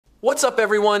What's up,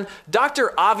 everyone?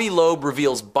 Dr. Avi Loeb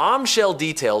reveals bombshell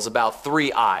details about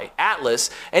 3I,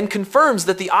 Atlas, and confirms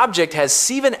that the object has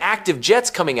 7 active jets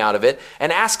coming out of it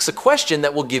and asks a question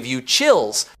that will give you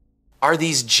chills. Are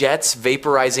these jets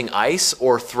vaporizing ice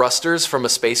or thrusters from a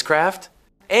spacecraft?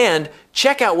 And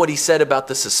check out what he said about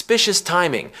the suspicious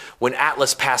timing. When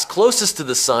Atlas passed closest to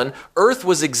the sun, Earth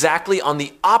was exactly on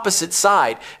the opposite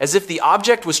side, as if the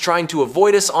object was trying to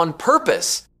avoid us on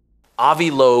purpose.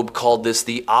 Avi Loeb called this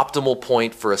the optimal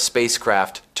point for a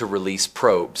spacecraft to release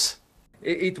probes.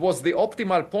 It was the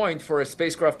optimal point for a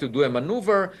spacecraft to do a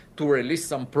maneuver, to release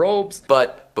some probes.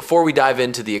 But before we dive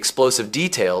into the explosive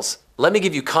details, let me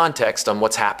give you context on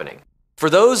what's happening. For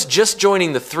those just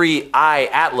joining the 3I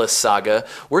Atlas saga,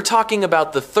 we're talking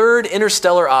about the third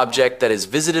interstellar object that has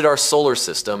visited our solar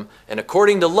system, and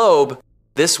according to Loeb,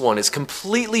 this one is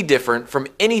completely different from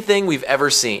anything we've ever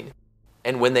seen.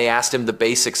 And when they asked him the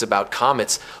basics about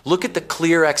comets, look at the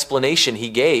clear explanation he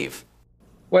gave.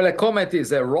 Well, a comet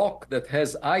is a rock that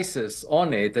has ices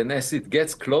on it, and as it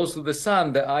gets close to the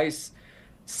sun, the ice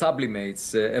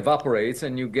sublimates, evaporates,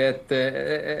 and you get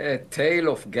a tail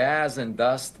of gas and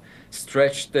dust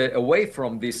stretched away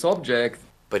from this object.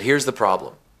 But here's the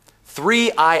problem.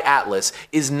 3I Atlas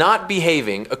is not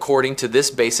behaving according to this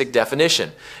basic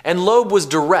definition, and Loeb was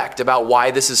direct about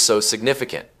why this is so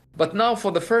significant. But now,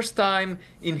 for the first time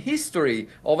in history,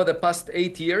 over the past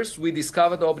 8 years, we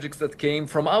discovered objects that came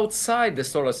from outside the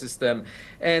solar system,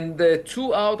 and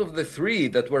 2 out of the 3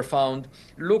 that were found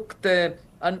looked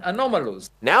anomalous.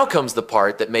 Now comes the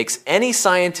part that makes any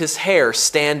scientist's hair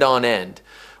stand on end.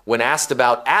 When asked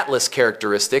about Atlas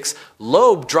characteristics,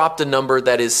 Loeb dropped a number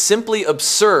that is simply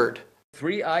absurd.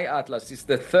 3I Atlas is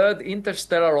the third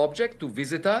interstellar object to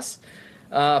visit us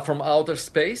from outer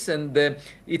space, and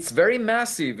it's very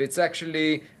massive. It's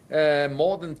actually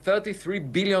more than 33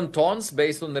 billion tons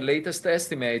based on the latest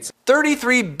estimates.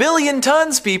 33 billion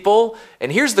tons, people!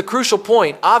 And here's the crucial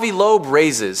point Avi Loeb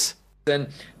raises. And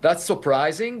that's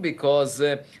surprising because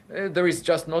there is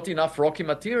just not enough rocky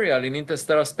material in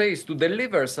interstellar space to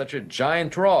deliver such a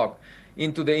giant rock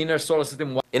into the inner solar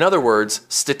system. In other words,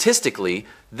 statistically,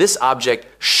 this object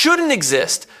shouldn't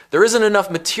exist. There isn't enough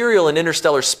material in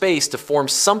interstellar space to form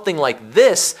something like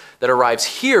this that arrives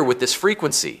here with this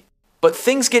frequency. But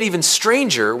things get even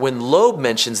stranger when Loeb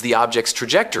mentions the object's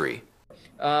trajectory.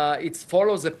 It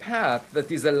follows a path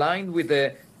that is aligned with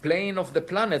the plane of the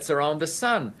planets around the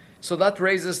sun. So that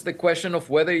raises the question of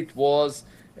whether it was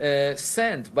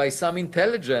sent by some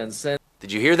intelligence.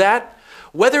 Did you hear that?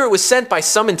 Whether it was sent by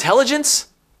some intelligence?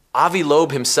 Avi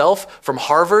Loeb himself, from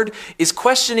Harvard, is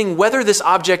questioning whether this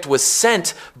object was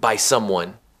sent by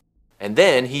someone. And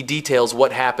then he details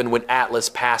what happened when Atlas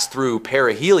passed through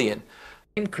perihelion.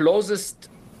 Closest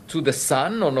to the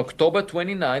sun on October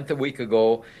 29th, a week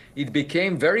ago, it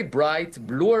became very bright,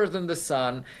 bluer than the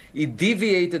sun. It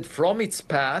deviated from its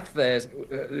path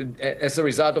as a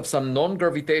result of some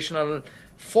non-gravitational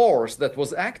force that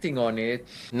was acting on it.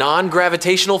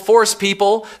 Non-gravitational force,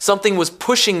 people! Something was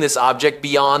pushing this object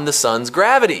beyond the sun's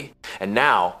gravity. And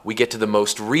now we get to the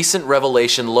most recent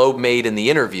revelation Loeb made in the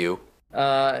interview.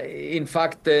 In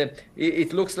fact,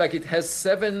 it looks like it has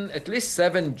at least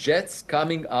 7 jets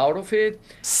coming out of it.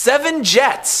 7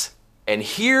 jets! And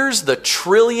here's the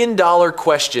trillion-dollar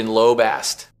question Loeb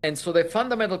asked. And so the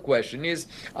fundamental question is,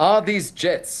 are these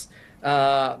jets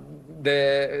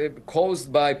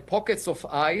caused by pockets of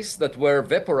ice that were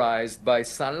vaporized by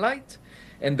sunlight,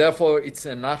 and therefore it's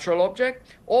a natural object,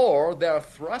 or they are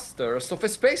thrusters of a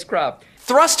spacecraft?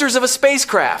 Thrusters of a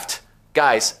spacecraft!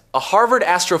 Guys, a Harvard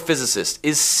astrophysicist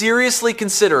is seriously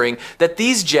considering that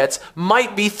these jets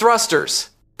might be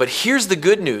thrusters. But here's the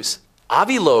good news.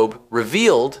 Avi Loeb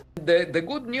revealed... The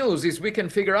good news is we can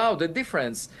figure out the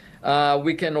difference.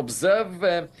 We can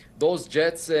observe those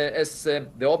jets as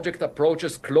the object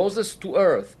approaches closest to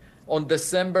Earth on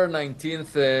December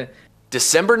 19th.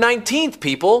 December 19th,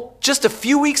 people! Just a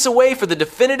few weeks away for the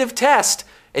definitive test.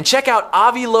 And check out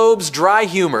Avi Loeb's dry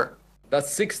humor.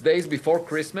 That's 6 days before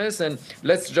Christmas, and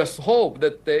let's just hope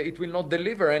that it will not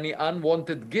deliver any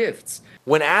unwanted gifts.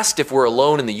 When asked if we're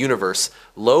alone in the universe,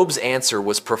 Loeb's answer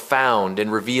was profound and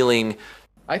revealing...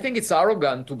 I think it's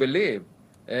arrogant to believe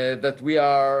that we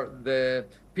are the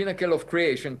pinnacle of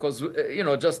creation, because,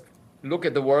 just look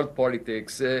at the world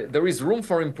politics. There is room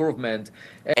for improvement.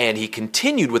 And he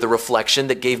continued with a reflection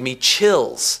that gave me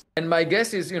chills. And my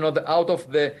guess is, out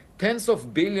of the tens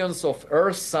of billions of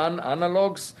Earth-Sun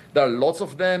analogs, there are lots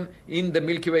of them in the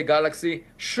Milky Way galaxy.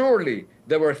 Surely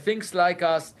there were things like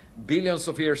us billions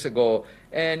of years ago.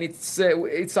 And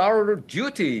it's our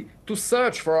duty to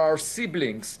search for our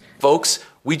siblings. Folks,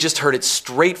 we just heard it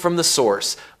straight from the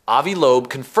source. Avi Loeb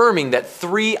confirming that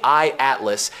 3I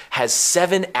Atlas has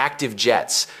 7 active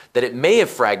jets, that it may have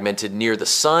fragmented near the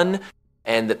sun,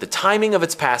 and that the timing of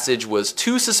its passage was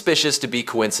too suspicious to be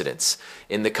coincidence.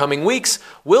 In the coming weeks,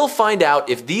 we'll find out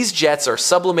if these jets are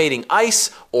sublimating ice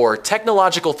or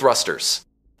technological thrusters.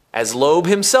 As Loeb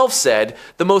himself said,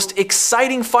 the most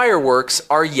exciting fireworks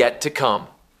are yet to come.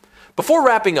 Before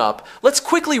wrapping up, let's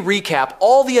quickly recap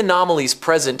all the anomalies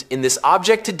present in this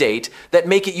object to date that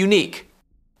make it unique.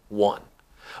 1.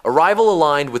 Arrival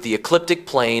aligned with the ecliptic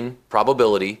plane,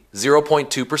 probability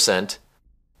 0.2%.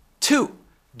 2.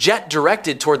 Jet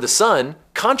directed toward the sun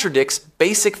contradicts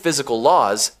basic physical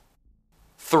laws.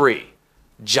 3.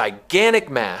 Gigantic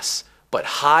mass, but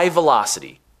high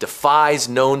velocity, defies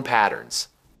known patterns.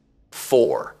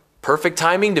 4. Perfect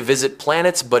timing to visit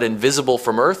planets but invisible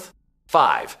from Earth.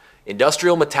 5.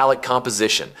 Industrial metallic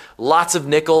composition, lots of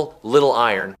nickel, little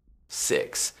iron.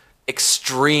 6.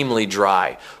 Extremely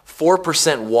dry,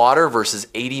 4% water versus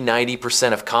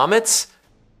 80-90% of comets.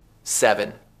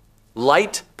 7.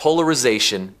 Light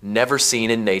polarization never seen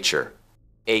in nature.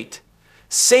 8.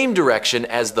 Same direction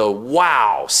as the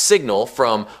wow signal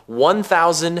from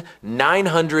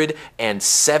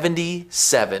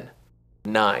 1977.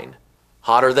 9.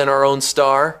 Hotter than our own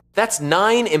star? That's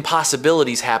 9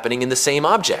 impossibilities happening in the same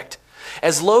object.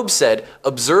 As Loeb said,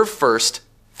 observe first,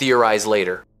 theorize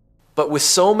later. But with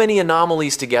so many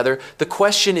anomalies together, the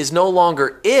question is no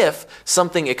longer if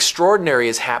something extraordinary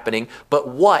is happening, but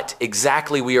what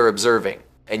exactly we are observing.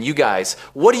 And you guys,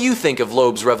 what do you think of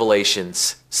Loeb's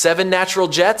revelations? 7 natural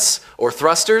jets or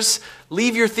thrusters?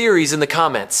 Leave your theories in the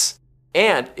comments.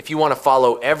 And if you want to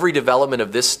follow every development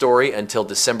of this story until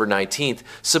December 19th,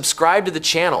 subscribe to the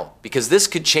channel because this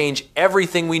could change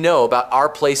everything we know about our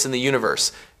place in the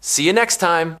universe. See you next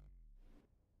time.